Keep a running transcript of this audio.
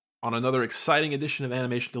On another exciting edition of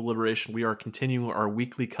Animation Deliberation, we are continuing our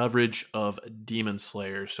weekly coverage of Demon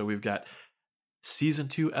Slayer. So we've got Season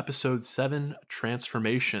 2, Episode 7,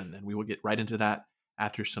 Transformation, and we will get right into that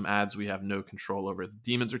after some ads we have no control over. The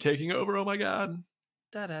demons are taking over, oh my god.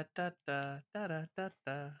 Da da da da da da da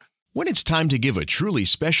da. When it's time to give a truly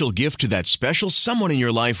special gift to that special someone in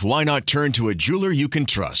your life, why not turn to a jeweler you can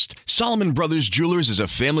trust? Solomon Brothers Jewelers is a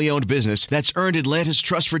family-owned business that's earned Atlanta's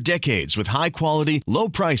trust for decades with high quality, low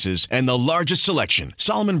prices, and the largest selection.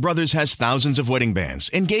 Solomon Brothers has thousands of wedding bands,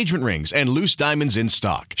 engagement rings, and loose diamonds in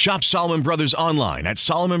stock. Shop Solomon Brothers online at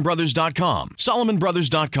solomonbrothers.com,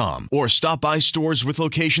 solomonbrothers.com, or stop by stores with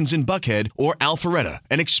locations in Buckhead or Alpharetta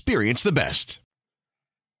and experience the best.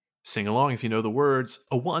 Sing along if you know the words.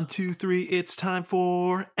 A 1, 2, 3, it's time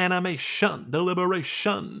for Animation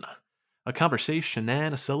Deliberation. A conversation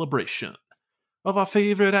and a celebration of our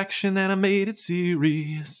favorite action animated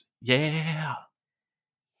series. Yeah.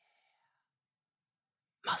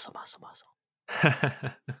 Muscle, muscle,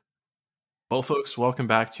 muscle. Well, folks, welcome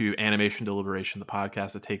back to Animation Deliberation, the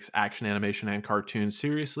podcast that takes action animation and cartoons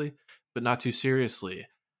seriously, but not too seriously.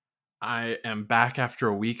 I am back after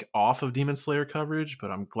a week off of Demon Slayer coverage, but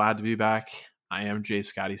I'm glad to be back. I am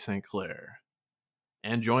Scotty St. Clair.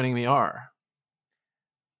 And joining me are...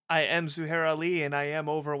 I am Zuhair Ali, and I am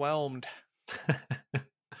overwhelmed.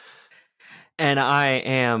 And I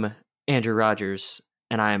am Andrew Rogers,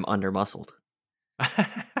 and I am under-muscled.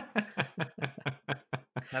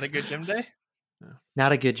 Not a good gym day?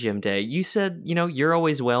 Not a good gym day. You said, you're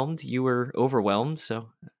always whelmed. You were overwhelmed, so...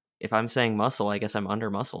 If I'm saying muscle, I guess I'm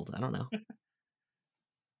under-muscled. I don't know.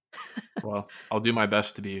 Well, I'll do my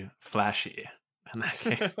best to be flashy in that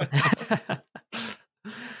case.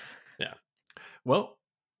 Yeah. Well,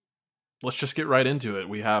 let's just get right into it.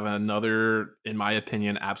 We have another, in my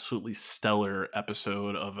opinion, absolutely stellar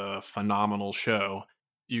episode of a phenomenal show.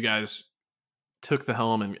 You guys took the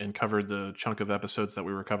helm and covered the chunk of episodes that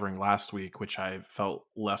we were covering last week, which I felt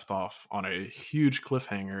left off on a huge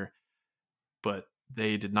cliffhanger. But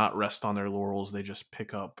they did not rest on their laurels. They just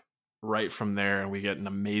pick up right from there, and we get an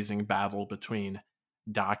amazing battle between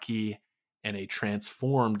Daki and a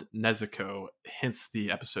transformed Nezuko, hence the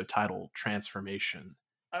episode title, Transformation.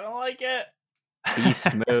 I don't like it. Beast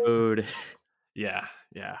mode. Yeah.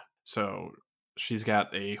 So she's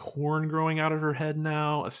got a horn growing out of her head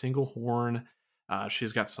now, a single horn.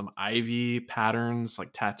 She's got some ivy patterns,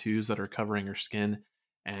 like tattoos that are covering her skin,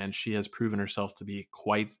 and she has proven herself to be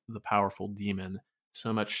quite the powerful demon.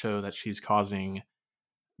 So much so that she's causing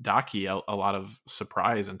Daki a lot of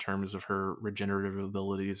surprise in terms of her regenerative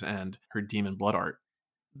abilities and her demon blood art.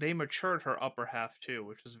 They matured her upper half too,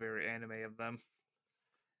 which is very anime of them.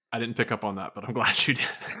 I didn't pick up on that, but I'm glad you did.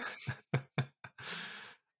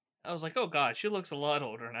 I was like, oh god, she looks a lot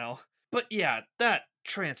older now. But yeah, that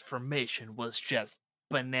transformation was just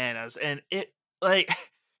bananas. And it,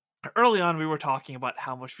 early on, we were talking about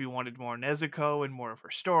how much we wanted more Nezuko and more of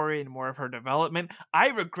her story and more of her development. I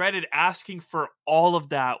regretted asking for all of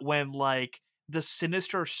that when, the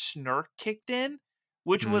sinister snark kicked in,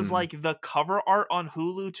 which was, the cover art on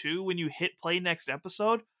Hulu, too, when you hit play next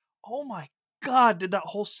episode. Oh my god, did that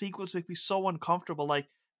whole sequence make me so uncomfortable.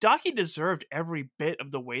 Daki deserved every bit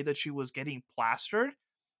of the way that she was getting plastered,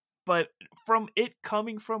 but from it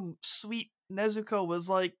coming from sweet Nezuko was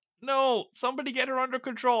like, no, somebody get her under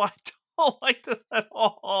control. I don't like this at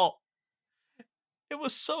all. It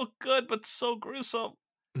was so good, but so gruesome.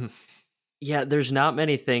 Yeah, there's not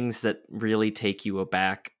many things that really take you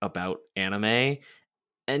aback about anime.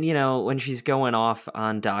 And, when she's going off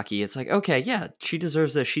on Daki, it's like, okay, yeah, she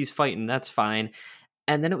deserves this. She's fighting. That's fine.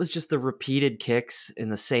 And then it was just the repeated kicks in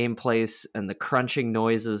the same place and the crunching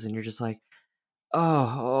noises. And you're just like,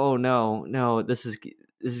 oh no, this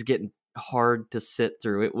is getting hard to sit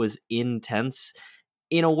through. It was intense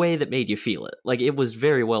in a way that made you feel it. It was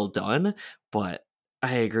very well done, but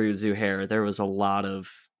I agree with Zuhair. There was a lot of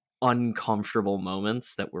uncomfortable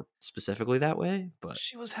moments that were specifically that way, but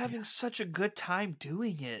she was having such a good time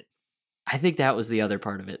doing it. I think that was the other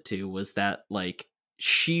part of it too, was that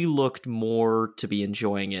she looked more to be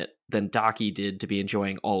enjoying it than Daki did to be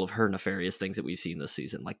enjoying all of her nefarious things that we've seen this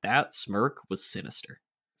season. That smirk was sinister.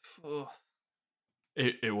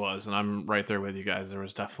 It was, and I'm right there with you guys. There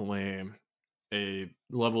was definitely a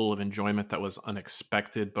level of enjoyment that was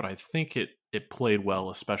unexpected, but I think it played well,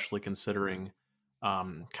 especially considering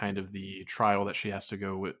kind of the trial that she has to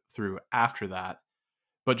go through after that.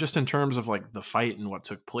 But just in terms of the fight and what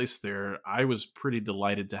took place there, I was pretty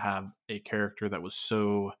delighted to have a character that was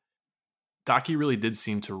so... Daki really did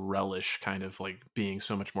seem to relish kind of being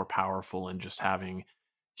so much more powerful and just having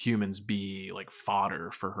humans be fodder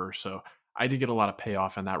for her. So I did get a lot of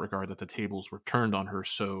payoff in that regard that the tables were turned on her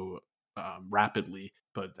so rapidly.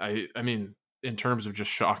 But I mean, in terms of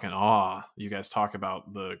just shock and awe, you guys talk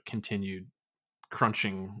about the continued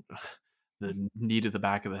crunching, the knee to the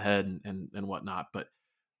back of the head and whatnot. But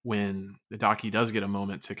when the Daki does get a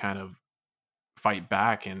moment to kind of fight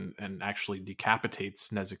back and actually decapitates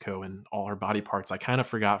Nezuko and all her body parts, I kind of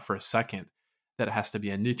forgot for a second that it has to be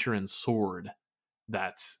a Nichiren sword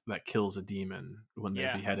that kills a demon when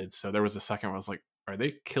they're beheaded. So there was a second where I was like, are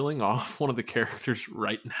they killing off one of the characters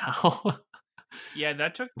right now? Yeah,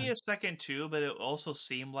 that took me a second too, but it also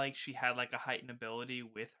seemed like she had like a heightened ability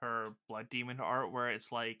with her blood demon art where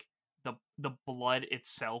it's like the blood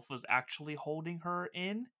itself was actually holding her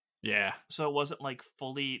in. Yeah. So it wasn't like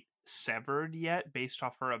fully severed yet based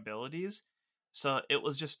off her abilities. So it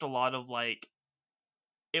was just a lot of like,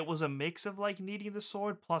 it was a mix of like needing the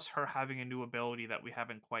sword plus her having a new ability that we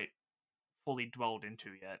haven't quite fully dwelled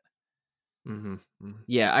into yet. Mm-hmm. Mm-hmm.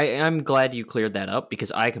 Yeah, I'm glad you cleared that up because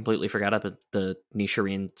I completely forgot about the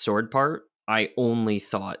Nichiren sword part. I only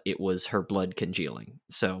thought it was her blood congealing.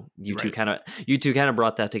 So you two kind of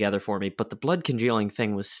brought that together for me. But the blood congealing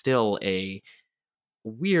thing was still a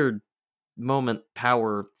weird moment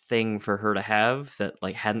power thing for her to have that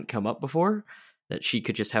like hadn't come up before. That she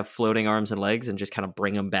could just have floating arms and legs and just kind of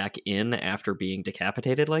bring them back in after being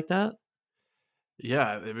decapitated like that.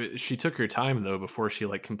 Yeah, she took her time though before she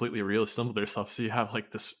like completely reassembled herself. So you have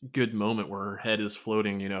like this good moment where her head is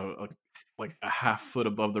floating, like a half foot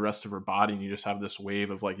above the rest of her body, and you just have this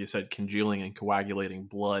wave of, like you said, congealing and coagulating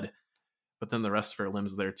blood. But then the rest of her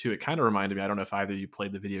limbs there too. It kind of reminded me. I don't know if either of you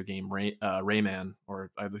played the video game Rayman,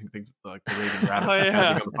 or I think things like the Raven Rabbit kind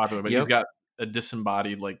of become popular. But he's got a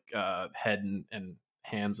disembodied like head and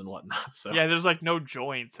hands and whatnot. So yeah, there's like no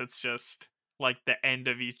joints. It's just like the end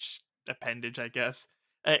of each appendage, I guess.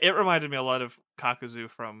 It reminded me a lot of Kakuzu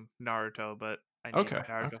from Naruto, but I need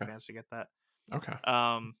Naruto fans to get that. Okay.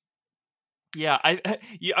 Yeah,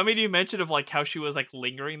 I mean, you mentioned of like how she was like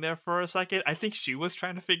lingering there for a second. I think she was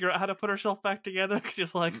trying to figure out how to put herself back together.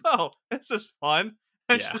 She's like, "Oh, this is fun."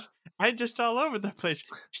 And I'm just all over the place.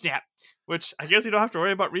 Snap. Which I guess you don't have to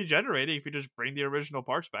worry about regenerating if you just bring the original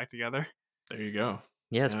parts back together. There you go.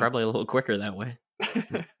 Yeah, it's probably a little quicker that way.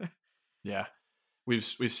 Yeah, we've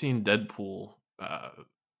seen Deadpool.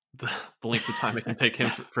 The length of time it can take him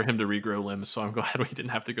for him to regrow limbs. So I'm glad we didn't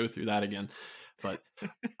have to go through that again. But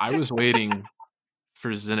I was waiting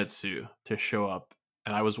for Zenitsu to show up,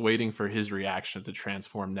 and I was waiting for his reaction to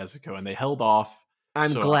transform Nezuko, and they held off.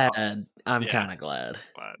 I'm glad. I'm kind of glad.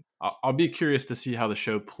 I'll be curious to see how the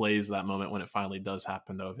show plays that moment when it finally does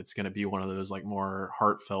happen, though. If it's going to be one of those like more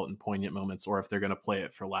heartfelt and poignant moments, or if they're going to play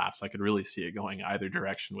it for laughs. I could really see it going either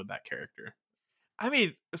direction with that character. I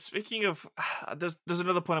mean, speaking of, there's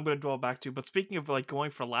another point I'm going to dwell back to, but speaking of like going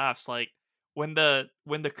for laughs, like when the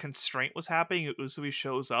constraint was happening, Uzui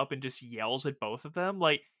shows up and just yells at both of them,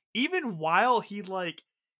 like even while he like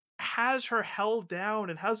has her held down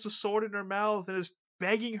and has the sword in her mouth and is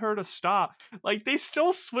begging her to stop, like they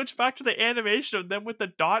still switch back to the animation of them with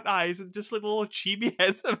the dot eyes and just like little chibi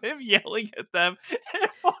heads of him yelling at them, and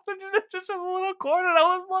both of them just in the little corner. And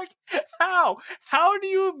I was like, how do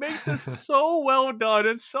you make this so well done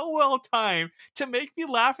and so well timed to make me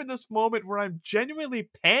laugh in this moment where I'm genuinely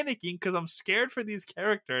panicking because I'm scared for these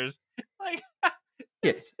characters? Like,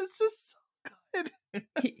 it's just so good.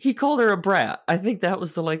 He called her a brat. I think that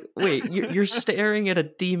was the like, wait, you're staring at a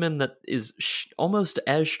demon that is almost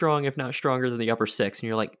as strong, if not stronger than the upper six. And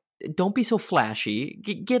you're like, don't be so flashy.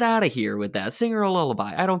 Get out of here with that. Sing her a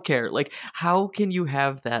lullaby. I don't care. Like, how can you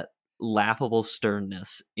have that laughable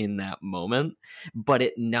sternness in that moment, but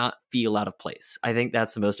it not feel out of place? I think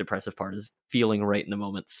that's the most impressive part, is feeling right in the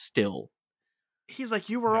moment still. He's like,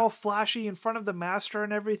 you were all flashy in front of the master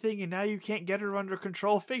and everything, and now you can't get her under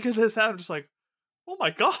control. Figure this out. I'm just like, oh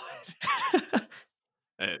my god.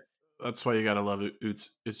 Hey, that's why you gotta love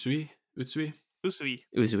Usui.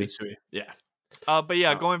 Yeah. But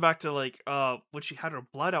yeah, going back to like when she had her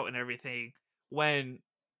blood out and everything, when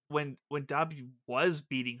Dabi was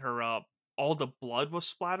beating her up, all the blood was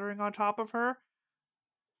splattering on top of her.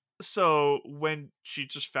 So when she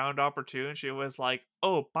just found opportune, she was like,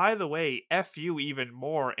 oh, by the way, F you even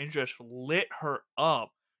more, and just lit her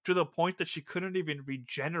up to the point that she couldn't even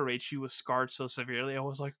regenerate. She was scarred so severely. I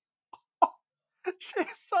was like, oh, she's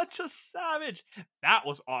such a savage. That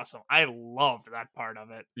was awesome. I loved that part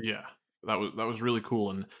of it. Yeah, that was really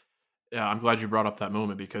cool. And yeah, I'm glad you brought up that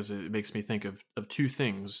moment because it makes me think of two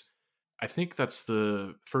things. I think that's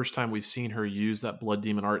the first time we've seen her use that blood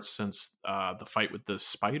demon art since the fight with the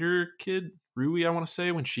spider kid, Rui, I want to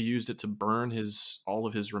say, when she used it to burn all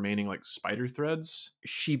of his remaining like spider threads.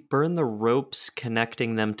 She burned the ropes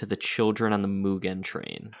connecting them to the children on the Mugen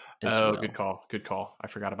train as Oh, well. good call. Good call. I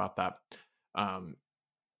forgot about that.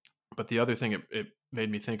 But the other thing it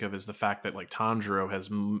made me think of is the fact that like Tanjiro has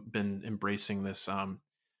been embracing this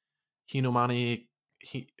Hinomani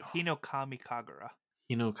Hinokami Kagura.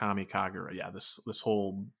 Hinokami Kagura. Yeah, this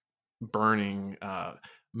whole burning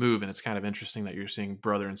move, and it's kind of interesting that you're seeing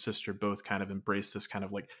brother and sister both kind of embrace this kind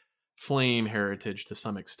of like flame heritage to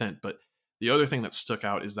some extent. But the other thing that stuck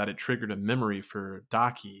out is that it triggered a memory for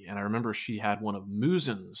Daki, and I remember she had one of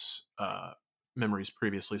Muzen's memories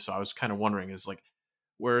previously, so I was kind of wondering, is like,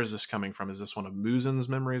 where is this coming from? Is this one of Muzen's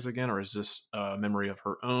memories again, or is this a memory of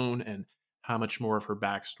her own? And how much more of her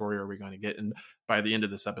backstory are we going to get? And by the end of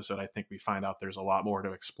this episode, I think we find out there's a lot more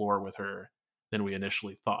to explore with her than we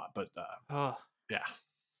initially thought. But yeah.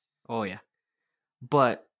 Oh, yeah.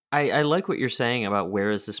 But I like what you're saying about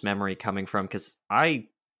where is this memory coming from, because I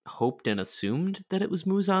hoped and assumed that it was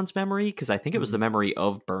Muzan's memory, because I think it was the memory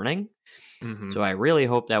of burning. Mm-hmm. So I really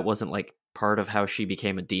hope that wasn't like part of how she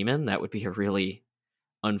became a demon. That would be a really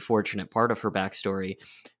unfortunate part of her backstory.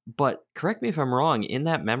 But correct me if I'm wrong, in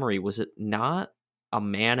that memory, was it not a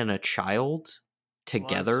man and a child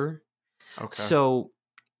together? Okay. So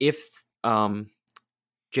if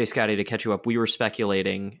Jay Scotty, to catch you up, we were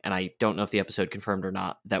speculating, and I don't know if the episode confirmed or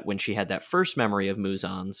not, that when she had that first memory of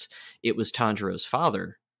Muzan's, it was Tanjiro's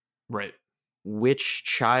father. Right. Which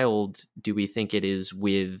child do we think it is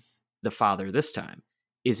with the father this time?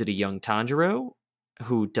 Is it a young Tanjiro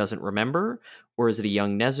who doesn't remember, or is it a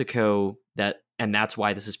young Nezuko and that's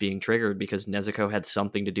why this is being triggered, because Nezuko had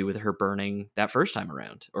something to do with her burning that first time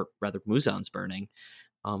around, or rather Muzan's burning.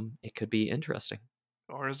 It could be interesting.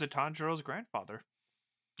 Or is it Tanjiro's grandfather?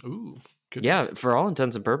 Ooh. Yeah, for all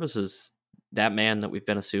intents and purposes, that man that we've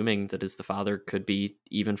been assuming that is the father could be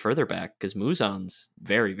even further back, because Muzan's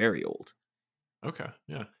very, very old. Okay,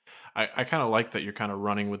 yeah. I kind of like that you're kind of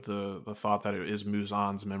running with the thought that it is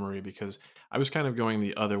Muzan's memory, because I was kind of going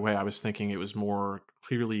the other way. I was thinking it was more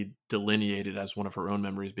clearly delineated as one of her own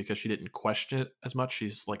memories because she didn't question it as much.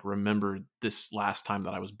 She's like, remembered this last time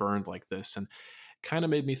that I was burned like this, and kind of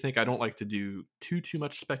made me think I don't like to do too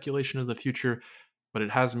much speculation in the future, but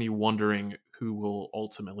it has me wondering who will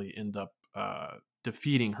ultimately end up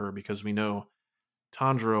defeating her, because we know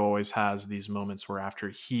Tanjiro always has these moments where after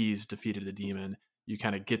he's defeated a demon, you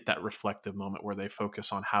kind of get that reflective moment where they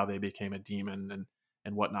focus on how they became a demon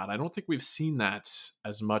and whatnot. I don't think we've seen that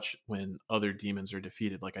as much when other demons are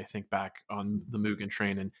defeated. Like I think back on the Mugen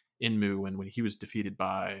train and Inmu when he was defeated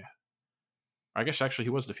by, I guess actually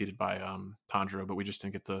he was defeated by Tanjiro, but we just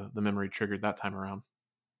didn't get the memory triggered that time around.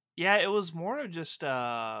 Yeah, it was more of just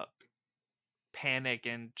panic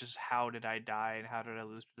and just how did I die and how did I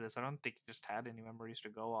lose to this. I don't think he just had any memories to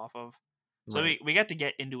go off of. So Right. we got to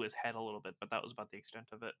get into his head a little bit, but that was about the extent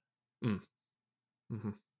of it. Mm-hmm.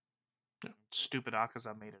 Stupid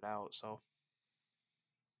Akaza made it out, so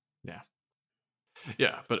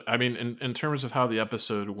Yeah, but I mean, in terms of how the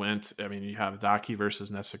episode went, I mean, you have Daki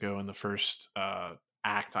versus Nezuko in the first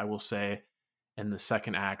act, I will say, and the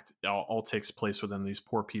second act all takes place within these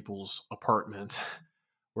poor people's apartment,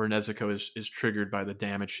 where Nezuko is triggered by the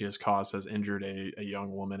damage she has caused, has injured a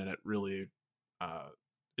young woman, and it really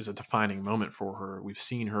is a defining moment for her. We've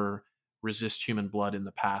seen her resist human blood in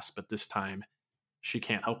the past, but this time she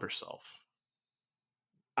can't help herself.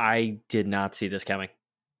 I did not see this coming.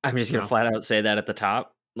 I'm just going to No. flat out say that at the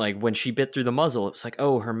top. Like, when she bit through the muzzle, it was like,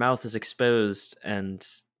 oh, her mouth is exposed, and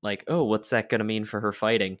like, oh, what's that going to mean for her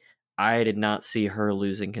fighting? I did not see her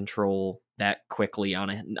losing control that quickly on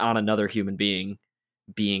another human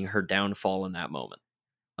being her downfall in that moment.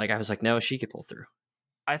 Like, I was like, no, she could pull through.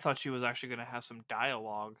 I thought she was actually going to have some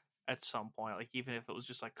dialogue at some point, like even if it was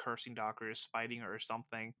just like cursing Doc or spiting her or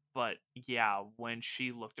something. But yeah, when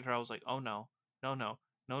she looked at her, I was like, oh no, don't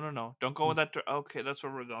go with that. Okay, that's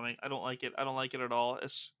where we're going. I don't like it. I don't like it at all.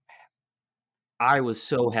 I was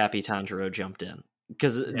so happy Tanjiro jumped in,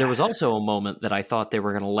 because there was also a moment that I thought they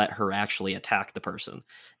were going to let her actually attack the person,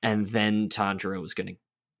 and then Tanjiro was going to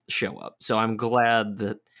show up. So I'm glad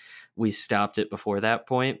that we stopped it before that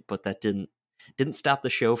point, but that didn't stop the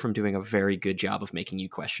show from doing a very good job of making you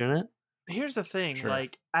question it. Here's the thing, Sure.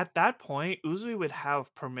 like at that point, Uzui would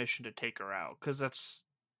have permission to take her out because that's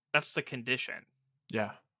the condition.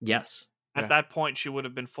 Yeah. Yes. At that point, she would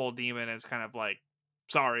have been full demon, and it's kind of like,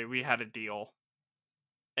 sorry, we had a deal.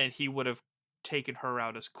 And he would have taken her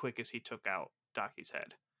out as quick as he took out Daki's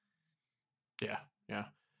head. Yeah.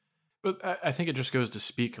 But I think it just goes to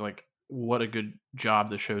speak, like, what a good job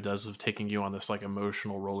the show does of taking you on this like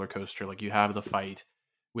emotional roller coaster. Like you have the fight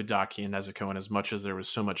with Daki and Nezuko, and as much as there was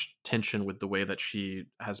so much tension with the way that she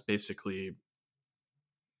has basically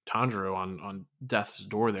Tanjiro on death's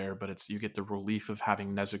door there, but it's you get the relief of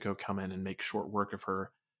having Nezuko come in and make short work of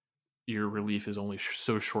her. Your relief is only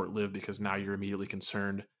so short lived because now you're immediately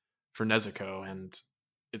concerned for Nezuko, and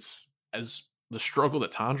it's as the struggle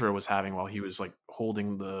that Tanjiro was having while he was like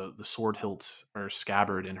holding the sword hilt or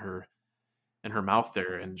scabbard in her mouth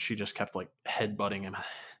there, and she just kept like headbutting him.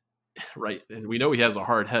 Right, and we know he has a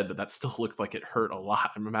hard head, but that still looked like it hurt a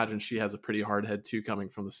lot. I imagine she has a pretty hard head too, coming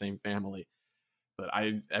from the same family. But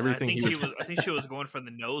everything I think she was going for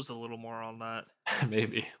the nose a little more on that.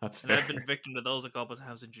 Maybe that's fair. And I've been victim to those a couple of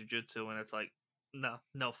times in jiu-jitsu, and it's like,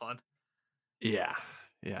 no fun. Yeah,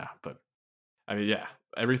 but I mean, yeah,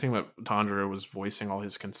 everything that Tanjiro was voicing, all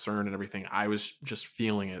his concern and everything, I was just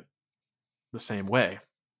feeling it the same way.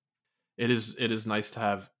 It is nice to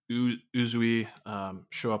have Uzui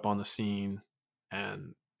show up on the scene,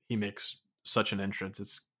 and he makes such an entrance.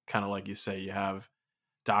 It's kind of like you say, you have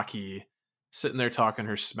Daki sitting there talking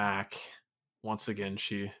her smack. Once again,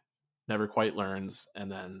 she never quite learns,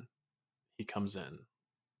 and then he comes in.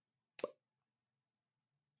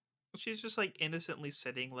 She's just like innocently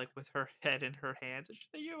sitting like with her head in her hands. And she's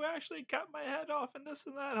like, you actually cut my head off and this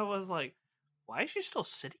and that. I was like, why is she still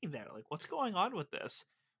sitting there? Like, what's going on with this?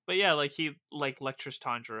 But yeah, like he like lectures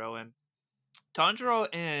Tanjiro, and Tanjiro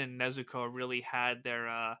and Nezuko really had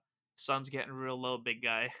their sun's getting real low, big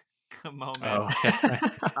guy moment.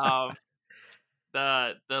 Oh,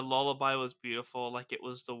 yeah. The lullaby was beautiful. Like it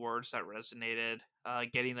was the words that resonated.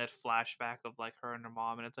 Getting that flashback of like her and her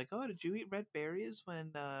mom, and it's like, oh, did you eat red berries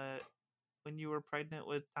when you were pregnant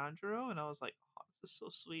with Tanjiro? And I was like, oh, this is so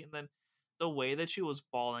sweet. And then the way that she was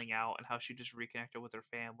bawling out and how she just reconnected with her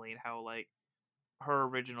family and how like her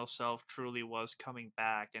original self truly was coming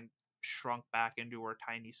back and shrunk back into her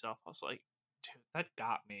tiny self. I was like, dude, that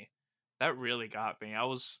got me. That really got me. I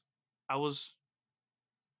was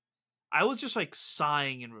just like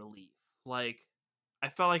sighing in relief. Like I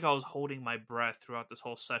felt like I was holding my breath throughout this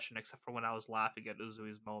whole session, except for when I was laughing at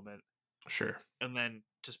Uzui's moment. Sure. And then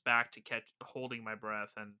just back to holding my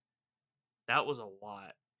breath, and that was a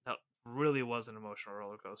lot. That really was an emotional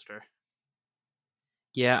roller coaster.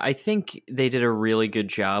 Yeah, I think they did a really good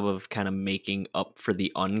job of kind of making up for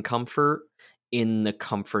the uncomfort in the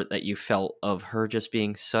comfort that you felt of her just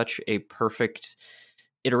being such a perfect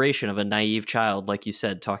iteration of a naive child. Like you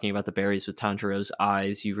said, talking about the berries with Tanjiro's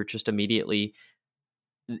eyes, you were just immediately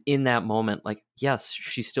in that moment like, yes,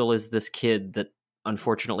 she still is this kid that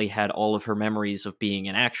unfortunately had all of her memories of being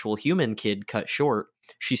an actual human kid cut short.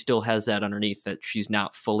 She still has that underneath, that she's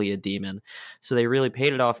not fully a demon. So they really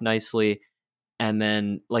paid it off nicely. And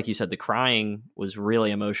then, like you said, the crying was really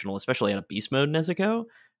emotional, especially out of beast mode Nezuko.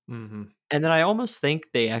 Mm-hmm. And then I almost think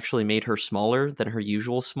they actually made her smaller than her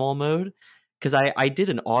usual small mode, because I did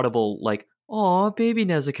an audible like, "Aw, baby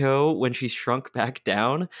Nezuko," when she shrunk back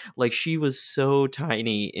down. Like she was so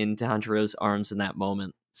tiny in Tanjiro's arms in that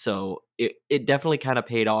moment. So it definitely kind of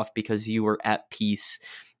paid off because you were at peace,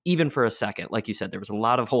 even for a second. Like you said, there was a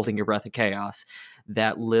lot of holding your breath and chaos.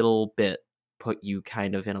 That little bit put you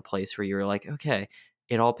kind of in a place where you were like, okay,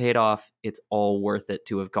 it all paid off. It's all worth it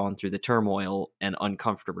to have gone through the turmoil and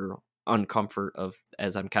uncomfort of,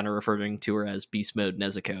 as I'm kind of referring to her as beast mode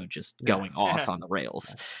Nezuko, just going off on the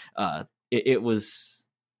rails. It was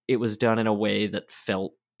done in a way that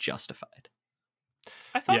felt justified.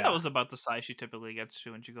 I thought that was about the size she typically gets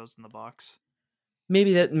to when she goes in the box.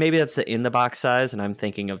 Maybe that's the in the box size, and I'm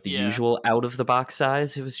thinking of the usual out of the box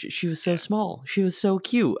size. She was so small. She was so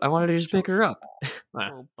cute. I wanted to just pick her up.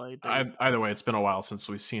 Either way, it's been a while since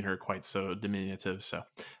we've seen her quite so diminutive. So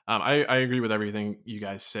I agree with everything you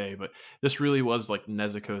guys say, but this really was like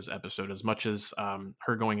Nezuko's episode. As much as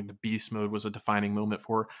her going into beast mode was a defining moment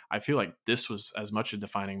for her, I feel like this was as much a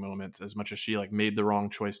defining moment as much as she like made the wrong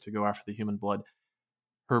choice to go after the human blood.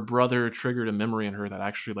 Her brother triggered a memory in her that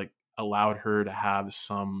actually like allowed her to have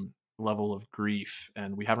some level of grief,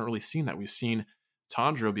 and we haven't really seen that. We've seen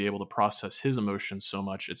Tanjiro be able to process his emotions so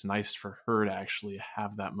much. It's nice for her to actually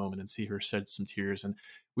have that moment and see her shed some tears. And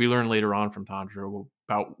we learn later on from Tanjiro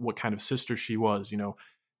about what kind of sister she was, you know,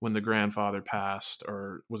 when the grandfather passed,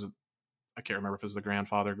 or was it, I can't remember if it was the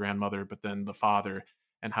grandfather, grandmother, but then the father,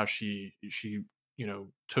 and how she you know,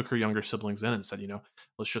 took her younger siblings in and said, you know,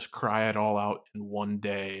 let's just cry it all out in one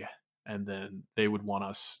day, and then they would want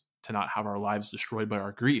us to not have our lives destroyed by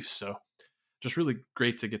our grief. So just really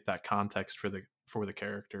great to get that context for the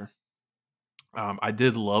character. I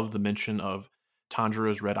did love the mention of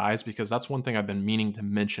Tanjiro's red eyes, because that's one thing I've been meaning to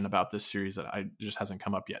mention about this series that I just hasn't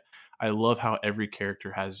come up yet. I love how every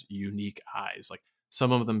character has unique eyes. Like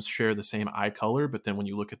some of them share the same eye color, but then when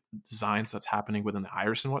you look at the designs that's happening within the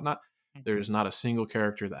iris and whatnot, there's not a single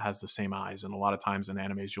character that has the same eyes. And a lot of times in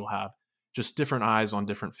animes, you'll have just different eyes on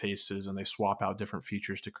different faces, and they swap out different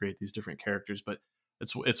features to create these different characters. But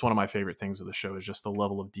it's one of my favorite things of the show is just the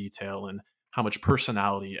level of detail and how much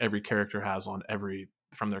personality every character has on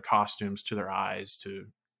from their costumes to their eyes to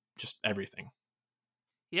just everything.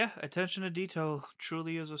 Yeah, attention to detail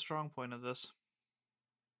truly is a strong point of this.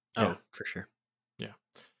 Oh, for sure. Yeah.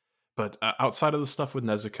 But outside of the stuff with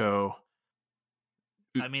Nezuko,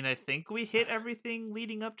 I mean, I think we hit everything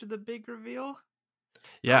leading up to the big reveal.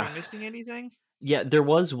 Yeah. Are we missing anything? Yeah, there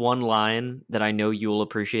was one line that I know you'll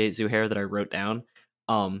appreciate, Zuhair, that I wrote down.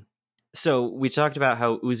 So we talked about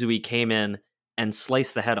how Uzui came in and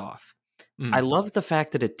sliced the head off. I love the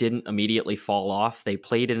fact that it didn't immediately fall off. They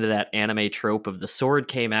played into that anime trope of the sword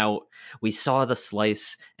came out, we saw the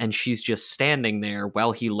slice, and she's just standing there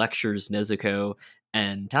while he lectures Nezuko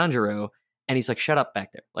and Tanjiro. And he's like, shut up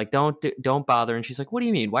back there. Like, don't bother. And she's like, what do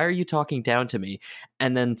you mean? Why are you talking down to me?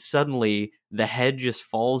 And then suddenly the head just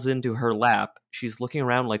falls into her lap. She's looking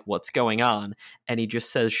around like, what's going on? And he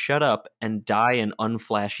just says, shut up and die an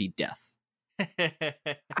unflashy death.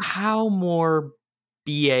 How more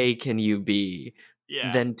BA can you be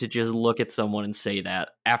than to just look at someone and say that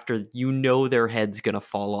after you know their head's going to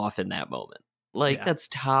fall off in that moment? Like, that's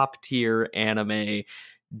top tier anime,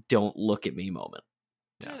 don't look at me moment.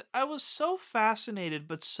 Dude, I was so fascinated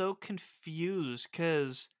but so confused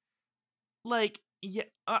because, like,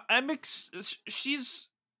 she's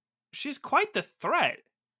quite the threat,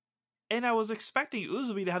 and I was expecting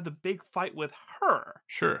Uzui to have the big fight with her.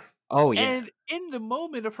 Sure. Oh yeah. And in the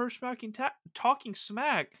moment of her talking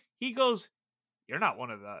smack, he goes, "You're not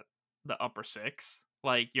one of the upper six.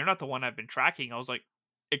 Like, you're not the one I've been tracking." I was like,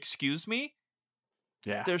 "Excuse me?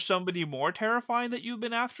 Yeah. There's somebody more terrifying that you've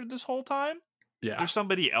been after this whole time? Yeah. There's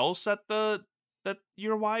somebody else that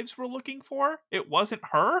your wives were looking for? It wasn't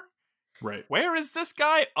her? Right. Where is this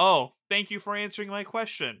guy? Oh, thank you for answering my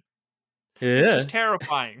question." Yeah. It's just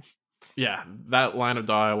terrifying. Yeah, that line of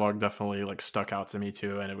dialogue definitely like stuck out to me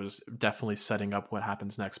too, and it was definitely setting up what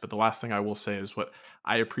happens next. But the last thing I will say is what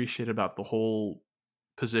I appreciate about the whole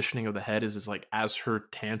positioning of the head is like as her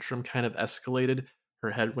tantrum kind of escalated, her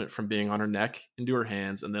head went from being on her neck into her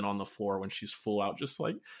hands, and then on the floor when she's full out, just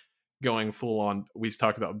like going full on. We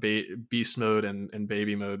talked about beast mode and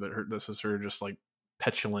baby mode, but this is her just like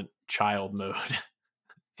petulant child mode.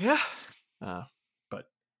 Yeah. But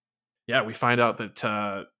yeah, we find out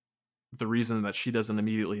that the reason that she doesn't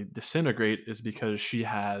immediately disintegrate is because she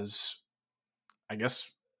has, I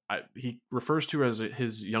guess, he refers to her as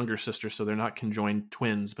his younger sister, so they're not conjoined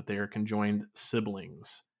twins, but they are conjoined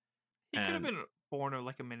siblings. He could have been born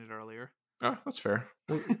like a minute earlier. Oh, that's fair.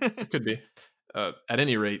 It could be. At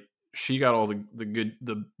any rate, she got all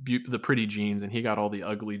the pretty genes, and he got all the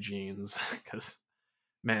ugly genes. Because,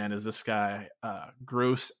 man, is this guy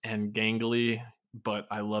gross and gangly, but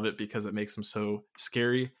I love it because it makes him so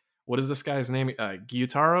scary. What is this guy's name?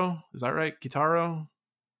 Gyutaro? Is that right? Gyutaro?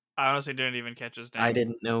 I honestly didn't even catch his name. I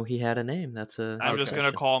didn't know he had a name. I'm just going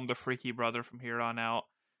to call him the freaky brother from here on out.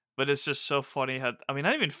 But it's just so funny how, I mean,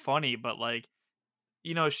 not even funny, but like,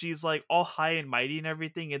 you know, she's like all high and mighty and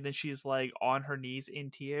everything, and then she's like on her knees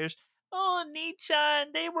in tears. Oh,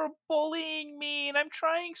 Nichan, they were bullying me, and I'm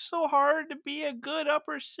trying so hard to be a good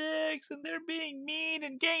upper six, and they're being mean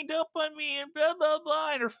and ganged up on me, and blah, blah, blah.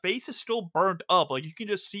 And her face is still burnt up. Like, you can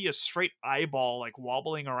just see a straight eyeball, like,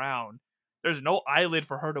 wobbling around. There's no eyelid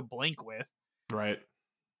for her to blink with. Right.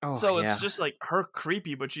 Oh, so it's just, like, her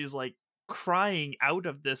creepy, but she's, like, crying out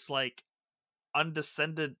of this, like,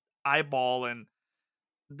 undescended eyeball, and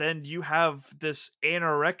then you have this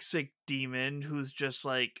anorexic demon who's just,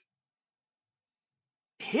 like,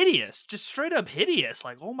 hideous, just straight up hideous.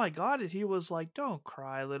 Like, oh my god, and he was like, don't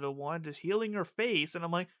cry, little one, just healing her face. And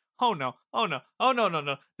I'm like, oh no,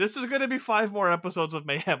 no, this is gonna be 5 more episodes of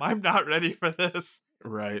mayhem. I'm not ready for this.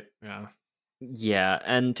 Right. Yeah,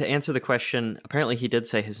 and to answer the question, apparently he did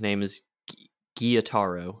say his name is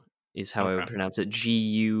Gyutaro, is how I would pronounce it.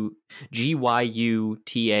 Gyutaro.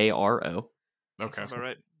 Okay. That's all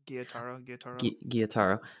right.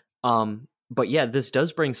 Gyutaro. But yeah, this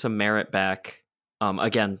does bring some merit back.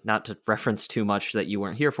 Again, not to reference too much that you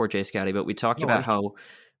weren't here for, Jay Scotty, but we talked about how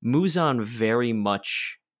Muzan very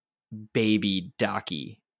much babied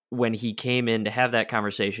Daki. When he came in to have that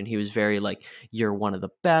conversation, he was very like, you're one of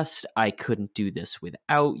the best. I couldn't do this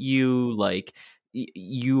without you. Like,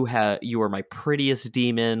 you are my prettiest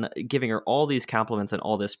demon, giving her all these compliments and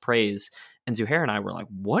all this praise. And Zuhair and I were like,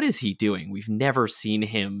 what is he doing? We've never seen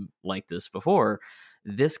him like this before.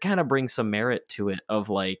 This kind of brings some merit to it of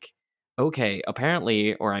like, okay,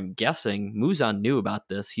 apparently, or I'm guessing, Muzan knew about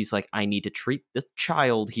this. He's like, I need to treat this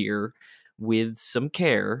child here with some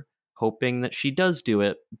care, hoping that she does do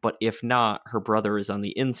it. But if not, her brother is on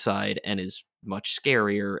the inside and is much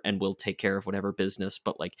scarier and will take care of whatever business.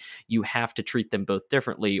 But like, you have to treat them both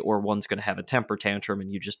differently, or one's going to have a temper tantrum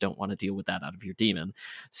and you just don't want to deal with that out of your demon.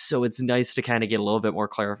 So it's nice to kind of get a little bit more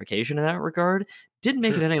clarification in that regard. Didn't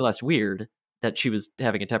make it any less weird that she was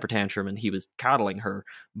having a temper tantrum and he was coddling her,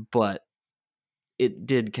 but it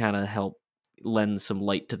did kind of help lend some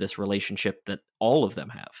light to this relationship that all of them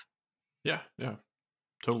have. Yeah,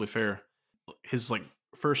 totally fair. His like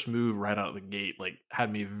first move right out of the gate like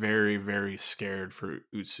had me very, very scared for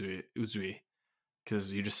Uzui,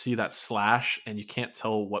 because you just see that slash and you can't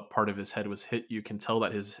tell what part of his head was hit. You can tell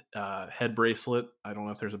that his head bracelet, I don't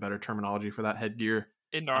know if there's a better terminology for that headgear.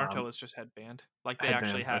 In Naruto, it's just headband. Like they headband,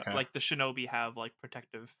 actually have, okay. like the shinobi have like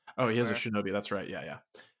protective. Oh, he has a shinobi. That's right. Yeah.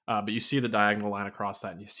 But you see the diagonal line across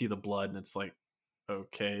that, and you see the blood, and it's like,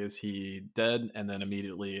 okay, is he dead? And then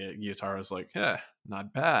immediately Gyotaro's like, yeah,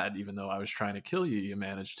 not bad. Even though I was trying to kill you, you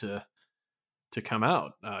managed to come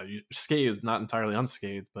out. You scathed, not entirely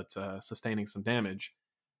unscathed, but sustaining some damage.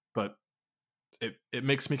 But it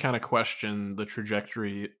makes me kind of question the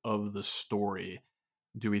trajectory of the story.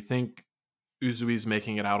 Do we think Uzui's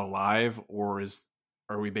making it out alive, or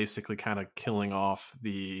are we basically kind of killing off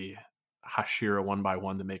the Hashira one by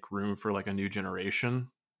one to make room for like a new generation?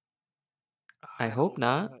 I hope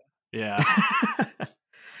not. Yeah.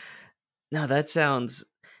 No, that sounds,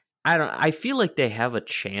 I feel like they have a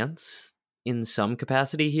chance in some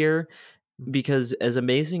capacity here, because as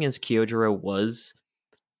amazing as Kyojuro was,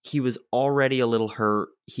 he was already a little hurt.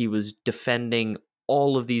 He was defending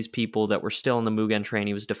all of these people that were still in the Mugen train.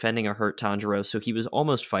 He was defending a hurt Tanjiro, so he was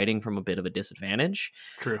almost fighting from a bit of a disadvantage.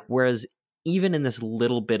 True. Whereas even in this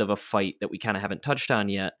little bit of a fight that we kind of haven't touched on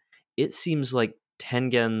yet, it seems like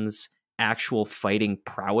Tengen's actual fighting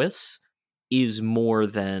prowess is more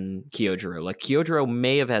than Kyojuro. Like Kyojuro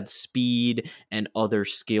may have had speed and other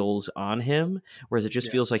skills on him, whereas it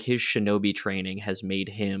just feels like his shinobi training has made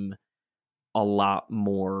him a lot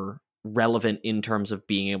more relevant in terms of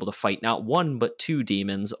being able to fight not one but two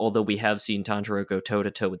demons. Although we have seen Tanjiro go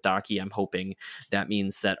toe-to-toe with Daki, I'm hoping that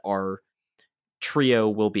means that our trio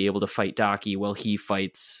will be able to fight Daki while he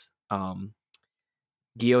fights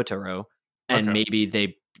Gyotaro, and maybe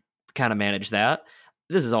they kind of manage that.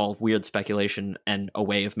 This is all weird speculation and a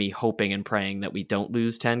way of me hoping and praying that we don't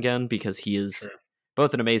lose Tengen, because he is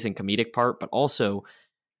both an amazing comedic part, but also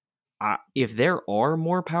if there are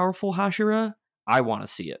more powerful Hashira, I want to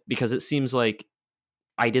see it, because it seems like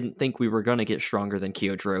I didn't think we were going to get stronger than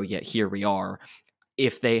Kyojuro, yet here we are.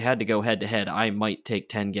 If they had to go head to head, I might take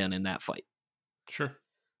Tengen in that fight. Sure.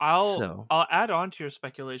 I'll add on to your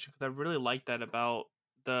speculation, because I really like that about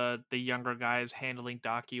the younger guys handling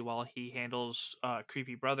Daki while he handles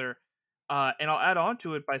creepy brother. And I'll add on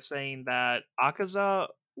to it by saying that Akaza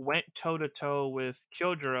went toe to toe with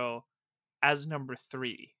Kyojuro as number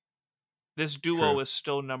 3. This duo is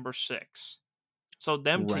still number 6. So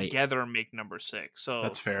them together make number 6. So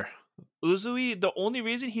that's fair. Uzui, the only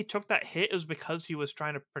reason he took that hit is because he was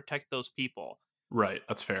trying to protect those people. Right,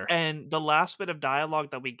 that's fair. And the last bit of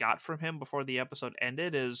dialogue that we got from him before the episode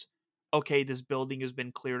ended is, okay, this building has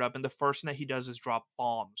been cleared up. And the first thing that he does is drop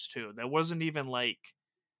bombs, too. There wasn't even, like,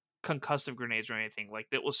 concussive grenades or anything. Like,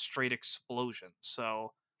 it was straight explosions.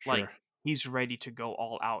 So, like, he's ready to go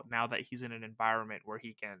all out now that he's in an environment where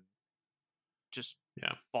he can just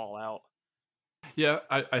fall out. Yeah,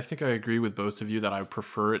 I think I agree with both of you that I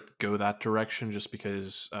prefer it go that direction, just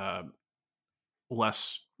because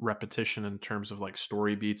less repetition in terms of like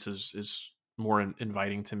story beats is more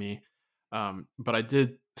inviting to me. But I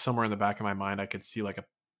did, somewhere in the back of my mind, I could see like a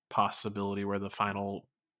possibility where the final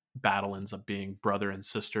battle ends up being brother and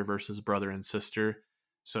sister versus brother and sister.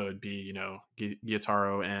 So it'd be, you know,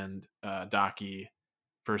 Gyotaro and Daki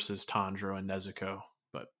versus Tanjiro and Nezuko.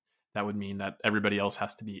 But that would mean that everybody else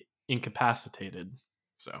has to be incapacitated.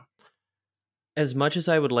 So as much as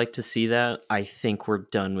I would like to see that, I think we're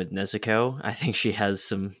done with Nezuko. I think she has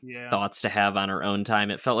some thoughts to have on her own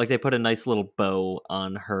time. It felt like they put a nice little bow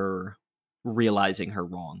on her realizing her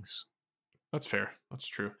wrongs. That's fair. That's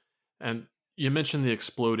true. And you mentioned the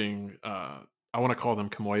exploding, I want to call them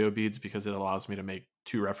Kimoyo beads because it allows me to make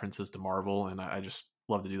 2 references to Marvel, and I just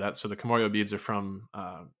love to do that. So the Kimoyo beads are from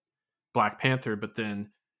Black Panther, but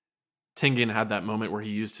then Tengen had that moment where he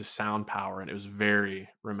used his sound power, and it was very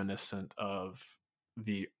reminiscent of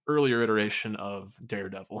the earlier iteration of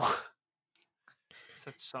Daredevil. It's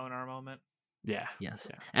that sonar moment. Yeah. Yes.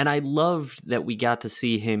 Yeah. And I loved that we got to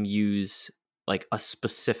see him use like a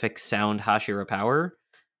specific sound Hashira power,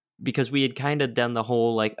 because we had kind of done the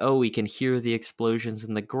whole like, oh, we can hear the explosions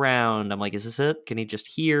in the ground. I'm like, is this it? Can he just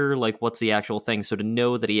hear? Like, what's the actual thing? So to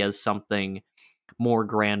know that he has something more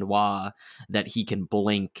grandiose, that he can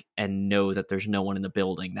blink and know that there's no one in the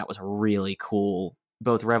building, that was a really cool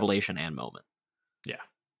both revelation and moment. Yeah.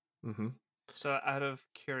 Mm-hmm. So out of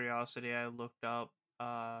curiosity, I looked up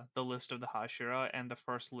the list of the Hashira, and the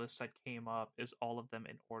first list that came up is all of them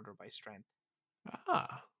in order by strength.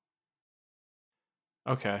 Ah.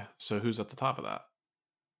 Okay. So who's at the top of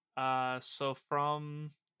that? So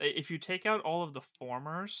from if you take out all of the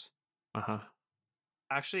formers, Uh-huh.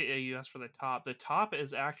 actually, you asked for the top. The top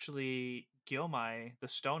is actually Gilmai, the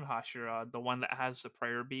stone Hashira, the one that has the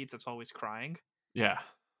prayer beads that's always crying. Yeah.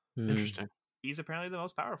 Hmm. Interesting. He's apparently the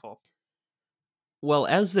most powerful. Well,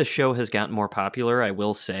 as the show has gotten more popular, I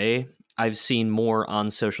will say, I've seen more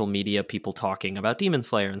on social media people talking about Demon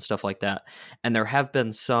Slayer and stuff like that. And there have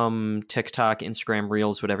been some TikTok, Instagram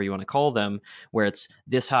reels, whatever you want to call them, where it's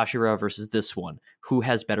this Hashira versus this one. Who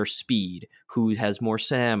has better speed? Who has more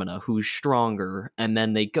stamina? Who's stronger? And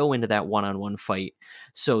then they go into that one-on-one fight.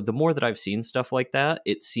 So the more that I've seen stuff like that,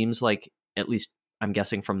 it seems like, at least I'm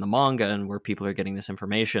guessing from the manga and where people are getting this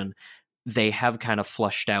information, they have kind of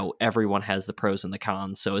flushed out. Everyone has the pros and the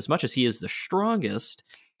cons. So as much as he is the strongest,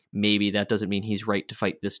 maybe that doesn't mean he's right to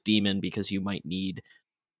fight this demon, because you might need,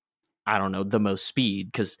 I don't know, the most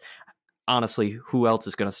speed. Because honestly, who else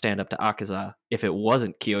is going to stand up to Akaza if it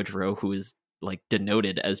wasn't Kyojiro, who is like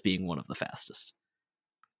denoted as being one of the fastest?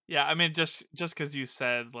 Yeah, I mean, just because you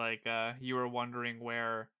said like you were wondering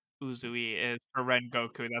where Uzui is for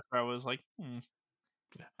Rengoku, that's where I was like, I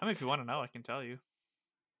mean, if you want to know, I can tell you.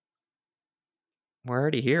 We're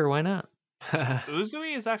already here. Why not?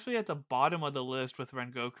 Uzui is actually at the bottom of the list with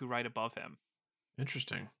Rengoku right above him.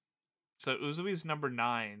 Interesting. So Uzui's number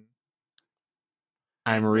 9.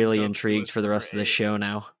 I'm and really Rengoku intrigued is for the number rest of the 8. show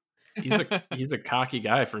now. He's a cocky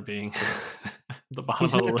guy for being the bottom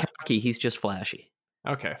He's of the not list. cocky, he's just flashy.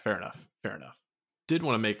 Okay, fair enough. Did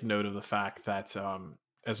want to make note of the fact that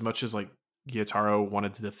as much as like Gyutaro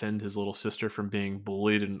wanted to defend his little sister from being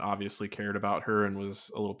bullied and obviously cared about her and was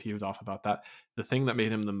a little peeved off about that, the thing that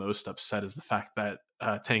made him the most upset is the fact that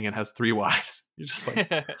Tengen has 3 wives. You're just like,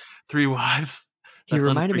 3 wives? He That's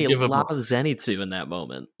reminded me a lot unforgivable. of Zenitsu in that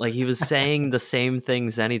moment. Like, he was saying the same thing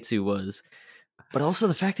Zenitsu was, but also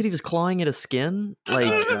the fact that he was clawing at his skin. That's Like,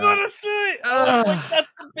 what I was about to say. I was like, that's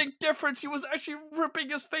the big difference. He was actually ripping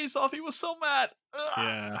his face off. He was so mad.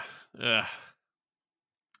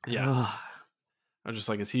 Yeah. I'm just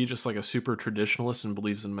like, is he just like a super traditionalist and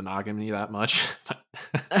believes in monogamy that much?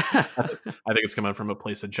 I think it's coming from a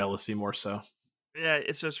place of jealousy more so. Yeah,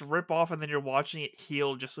 it's just rip off and then you're watching it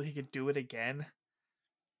heal just so he could do it again.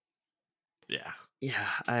 Yeah.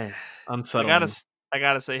 Unsettling. Unsettling. I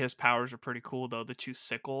gotta say his powers are pretty cool though. The 2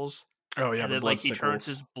 sickles. Oh yeah, And the then blood like he turns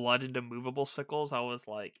sickles. his blood into movable sickles. I was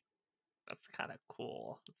like, that's kind of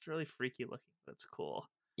cool. It's really freaky looking, but it's cool.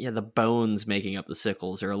 yeah, the bones making up the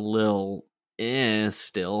sickles are a little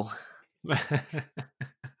still.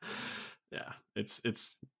 Yeah,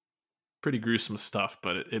 it's pretty gruesome stuff,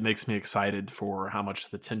 but it makes me excited for how much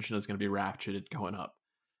the tension is going to be ratcheted going up.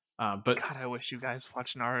 But God, I wish you guys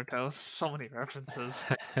watched Naruto. So many references.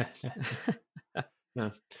 yeah,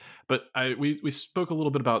 but we spoke a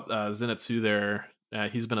little bit about Zenitsu there.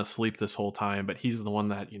 He's been asleep this whole time, but he's the one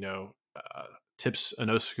that tips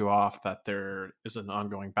Inosuke off that there is an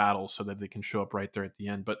ongoing battle, so that they can show up right there at the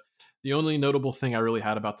end. But the only notable thing I really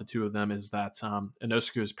had about the two of them is that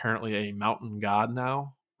Inosuke is apparently a mountain god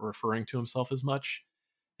now, referring to himself as much.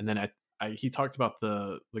 And then he talked about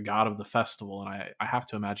the god of the festival, and I have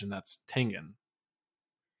to imagine that's Tengen.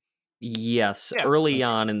 Yes, Yeah. early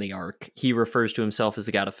on in the arc, he refers to himself as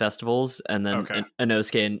the god of festivals, and then Okay.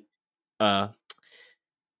 Inosuke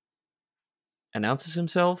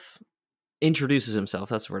introduces himself,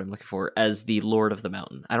 that's the word I'm looking for, as the Lord of the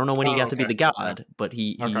Mountain. I don't know when he got to be the god, but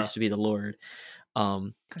he used to be the Lord.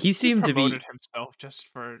 He seemed to be promoted himself just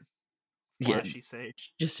for flashy sake.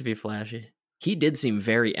 Just to be flashy. He did seem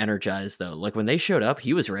very energized though. Like when they showed up,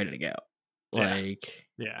 he was ready to go. Like,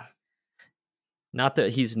 yeah. Not that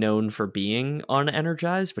he's known for being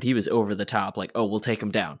unenergized, but he was over the top. Like, oh, we'll take him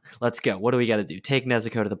down. Let's go. What do we got to do? Take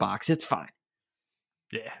Nezuko to the box. It's fine.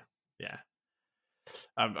 Yeah.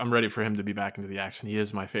 I'm ready for him to be back into the action. He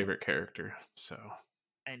is my favorite character. So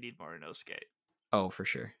I need more Inosuke. Oh, for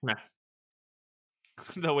sure. Nah.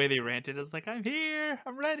 The way they ranted is like, I'm here,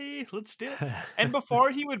 I'm ready, let's do it. And before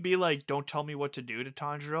he would be like, don't tell me what to do to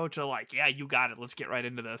Tanjiro, to like, yeah, you got it, let's get right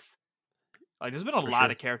into this. Like, there's been a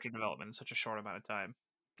lot of character development in such a short amount of time.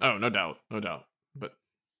 Oh, no doubt. But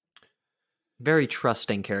very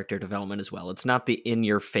trusting character development as well. It's not the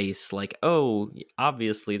in-your-face, like, oh,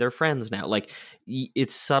 obviously they're friends now. Like,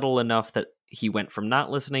 it's subtle enough that he went from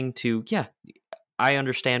not listening to, yeah, I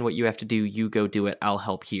understand what you have to do. You go do it. I'll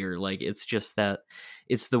help here. Like, it's just that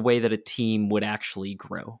it's the way that a team would actually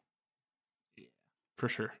grow. For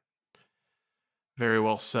sure. Very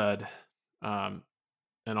well said. And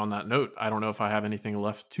on that note, I don't know if I have anything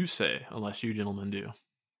left to say, unless you gentlemen do.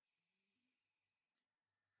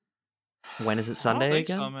 When is it Sunday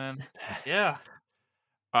again? So, man. Yeah.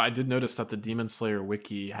 I did notice that the Demon Slayer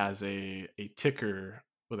wiki has a ticker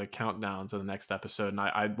with a countdown to the next episode, and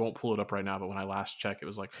I won't pull it up right now, but when I last checked, it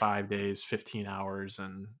was like 5 days, 15 hours,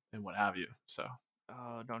 and what have you. So,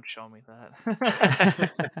 oh, don't show me that.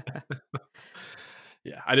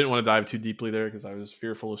 Yeah, I didn't want to dive too deeply there because I was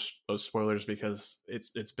fearful of spoilers, because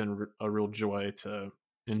it's been a real joy to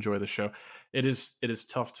enjoy the show. It is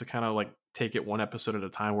tough to kind of like take it one episode at a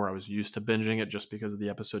time, where I was used to binging it, just because the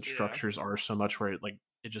episode structures are so much where it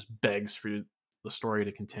just begs for the story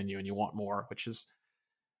to continue and you want more, which is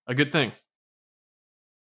a good thing.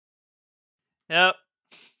 Yep.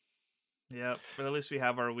 But at least we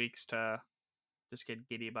have our weeks to just get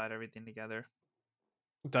giddy about everything together.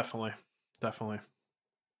 Definitely.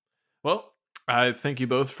 Well, I thank you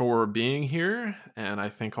both for being here, and I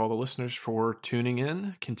thank all the listeners for tuning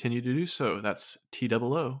in. Continue to do so. That's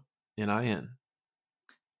TOONIN.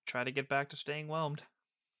 Try to get back to staying whelmed.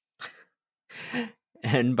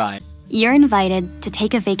 And bye. You're invited to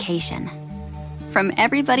take a vacation from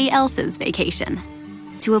everybody else's vacation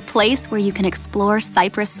to a place where you can explore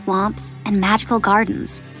cypress swamps and magical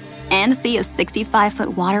gardens and see a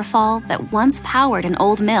 65-foot waterfall that once powered an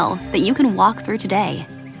old mill that you can walk through today.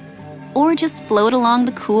 Or just float along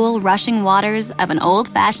the cool, rushing waters of an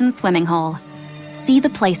old-fashioned swimming hole. See the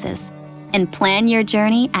places and plan your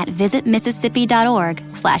journey at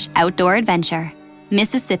visitmississippi.org/outdoor adventure.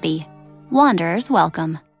 Mississippi. Wanderers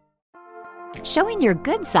welcome. Showing your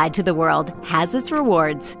good side to the world has its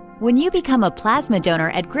rewards. When you become a plasma donor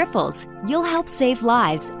at Grifols, you'll help save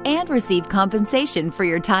lives and receive compensation for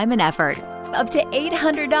your time and effort. Up to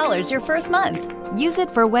 $800 your first month. Use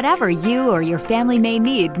it for whatever you or your family may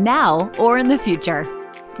need now or in the future.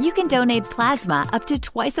 You can donate plasma up to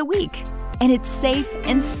twice a week. And it's safe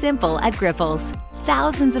and simple at Grifols.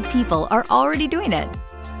 Thousands of people are already doing it.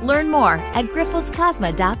 Learn more at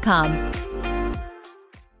grifolsplasma.com.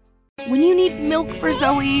 When you need milk for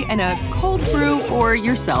Zoe and a cold brew for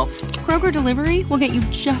yourself, Kroger Delivery will get you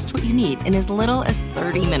just what you need in as little as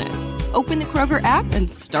 30 minutes. Open the Kroger app and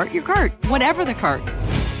start your cart, whatever the cart.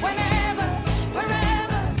 Whenever,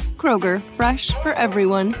 wherever. Kroger, fresh for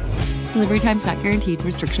everyone. Delivery time's not guaranteed.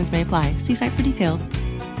 Restrictions may apply. See site for details.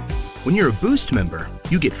 When you're a Boost member,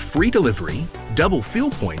 you get free delivery, double fuel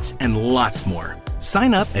points, and lots more.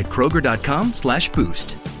 Sign up at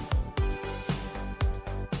Kroger.com/boost.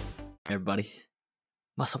 Everybody.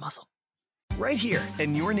 Muscle. Right here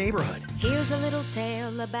in your neighborhood. Here's a little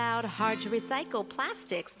tale about hard-to-recycle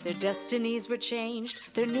plastics. Their destinies were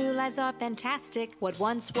changed. Their new lives are fantastic. What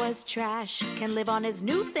once was trash can live on as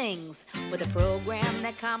new things with a program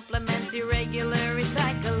that complements your regular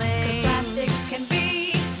recycling. 'Cause plastics can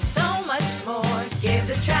be so much more. Give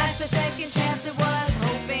this trash the second chance it was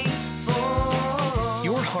hoping for.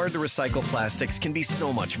 Your hard-to-recycle plastics can be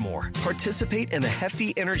so much more. Participate in the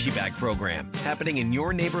Hefty Energy Bag program happening in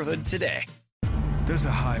your neighborhood today. There's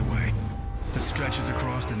a highway that stretches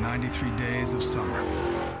across the 93 days of summer,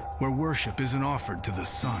 where worship isn't offered to the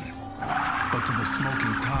sun, but to the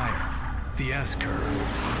smoking tire, the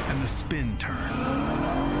S-curve, and the spin turn.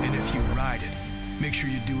 And if you ride it, make sure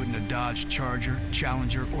you do it in a Dodge Charger,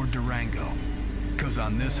 Challenger, or Durango. Because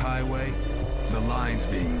on this highway, the lines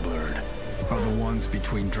being blurred are the ones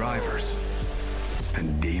between drivers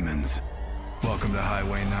and demons. Welcome to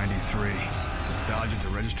Highway 93. Dodge is a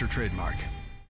registered trademark.